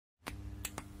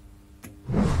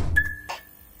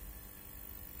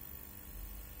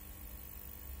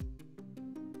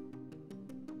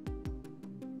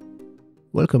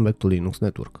Welcome back to Linux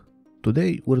Network.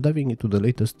 Today we're diving into the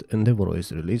latest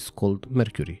EndeavourOS release called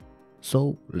Mercury,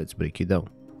 so let's break it down.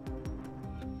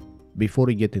 Before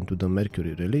we get into the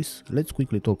Mercury release, let's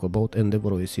quickly talk about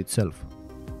EndeavourOS itself.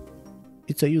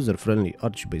 It's a user-friendly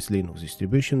Arch-based Linux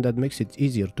distribution that makes it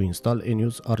easier to install and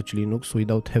use Arch Linux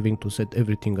without having to set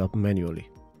everything up manually.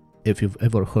 If you've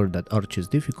ever heard that Arch is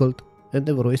difficult,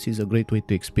 EndeavourOS is a great way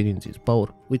to experience its power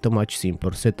with a much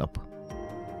simpler setup.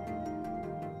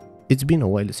 It's been a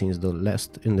while since the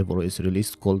last EndeavourOS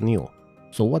release called Neo,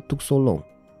 so what took so long?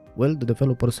 Well, the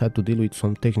developers had to deal with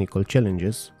some technical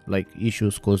challenges, like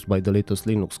issues caused by the latest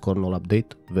Linux kernel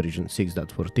update, version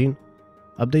 6.13,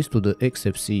 updates to the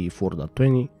Xfce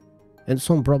 4.20, and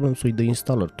some problems with the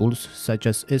installer tools such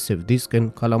as sfdisk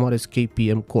and Calamares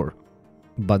KPM core.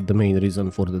 But the main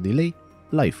reason for the delay?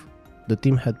 Life. The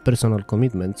team had personal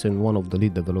commitments and one of the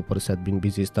lead developers had been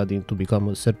busy studying to become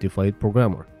a certified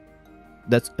programmer.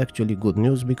 That's actually good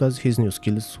news because his new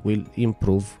skills will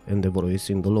improve EndeavourOS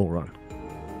in the long run.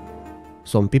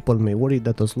 Some people may worry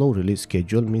that a slow release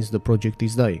schedule means the project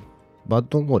is dying, but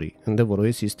don't worry,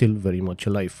 EndeavourOS is still very much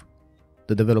alive.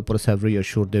 The developers have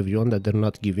reassured everyone that they're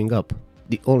not giving up.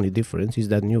 The only difference is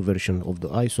that new version of the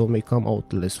ISO may come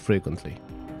out less frequently.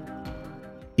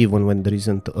 Even when there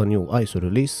isn't a new ISO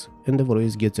release,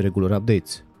 EndeavourOS gets regular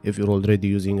updates. If you're already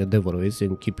using EndeavourOS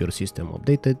and keep your system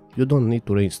updated, you don't need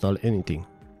to reinstall anything.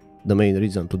 The main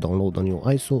reason to download a new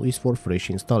ISO is for fresh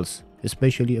installs,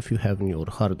 especially if you have newer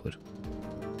hardware.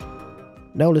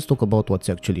 Now let's talk about what's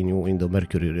actually new in the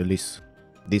Mercury release.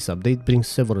 This update brings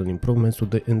several improvements to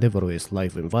the EndeavourOS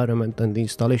live environment and the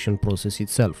installation process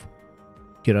itself.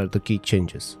 Here are the key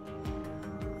changes.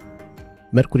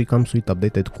 Mercury comes with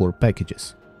updated core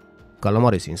packages.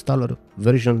 Calamares installer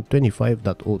version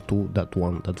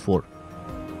 25.02.1.4,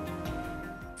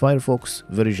 Firefox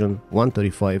version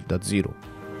 135.0,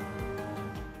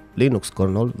 Linux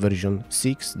kernel version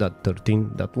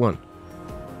 6.13.1,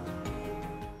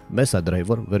 Mesa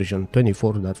driver version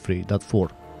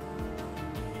 24.3.4,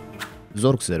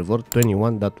 Zork server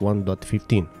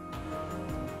 21.1.15,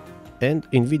 and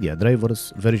NVIDIA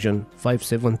drivers version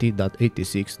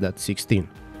 570.86.16.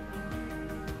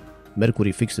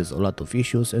 Mercury fixes a lot of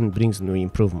issues and brings new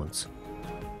improvements.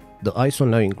 The ISO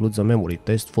now includes a memory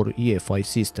test for EFI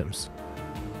systems.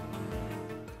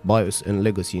 BIOS and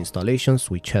legacy installations,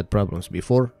 which had problems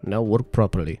before, now work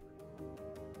properly.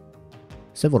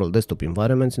 Several desktop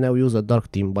environments now use a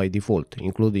dark theme by default,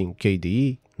 including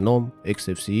KDE, GNOME,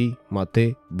 Xfce,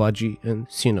 Mate, Budgie, and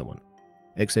Cinnamon.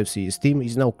 Xfce's theme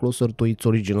is now closer to its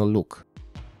original look.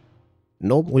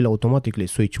 GNOME will automatically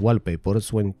switch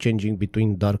wallpapers when changing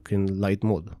between dark and light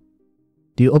mode.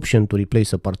 The option to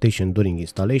replace a partition during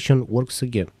installation works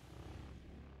again.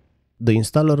 The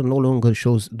installer no longer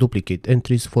shows duplicate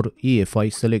entries for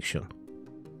EFI selection.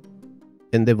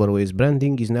 EndeavourOS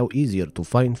branding is now easier to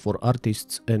find for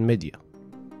artists and media.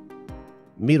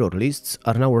 Mirror lists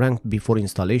are now ranked before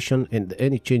installation, and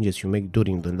any changes you make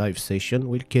during the live session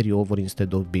will carry over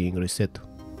instead of being reset.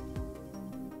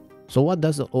 So what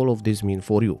does all of this mean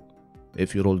for you?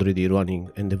 If you're already running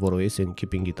EndeavourOS and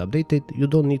keeping it updated, you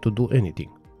don't need to do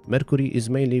anything. Mercury is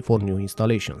mainly for new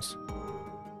installations.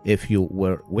 If you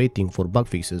were waiting for bug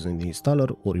fixes in the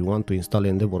installer or you want to install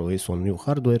EndeavourOS on new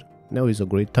hardware, now is a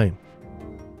great time.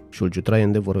 Should you try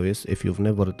EndeavourOS if you've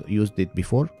never used it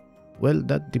before? Well,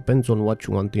 that depends on what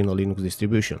you want in a Linux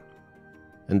distribution.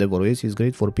 EndeavourOS is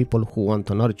great for people who want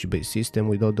an Arch-based system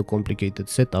without the complicated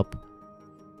setup.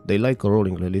 They like a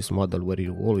rolling release model where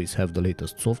you always have the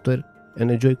latest software and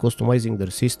enjoy customizing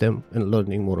their system and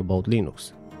learning more about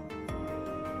Linux.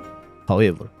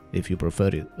 However, if you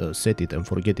prefer a set it and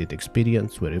forget it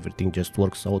experience where everything just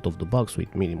works out of the box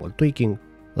with minimal tweaking,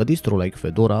 a distro like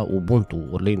Fedora,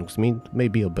 Ubuntu or Linux Mint may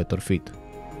be a better fit.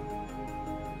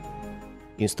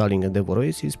 Installing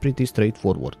EndeavourOS is pretty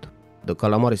straightforward. The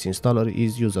Calamares installer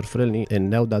is user-friendly, and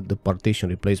now that the partition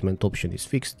replacement option is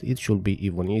fixed, it should be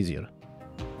even easier.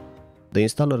 The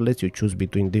installer lets you choose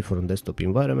between different desktop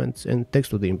environments, and thanks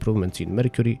to the improvements in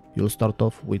Mercury, you'll start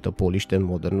off with a polished and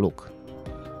modern look.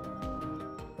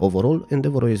 Overall,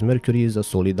 EndeavourOS Mercury is a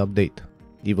solid update.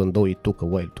 Even though it took a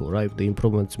while to arrive, the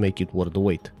improvements make it worth the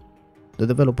wait. The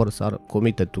developers are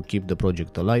committed to keep the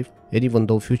project alive, and even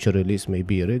though future release may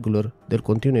be irregular, they'll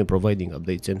continue providing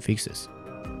updates and fixes.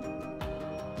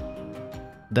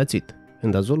 That's it,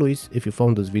 and as always, if you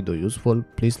found this video useful,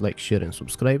 please like, share and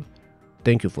subscribe.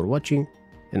 Thank you for watching,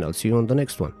 and I'll see you on the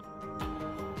next one.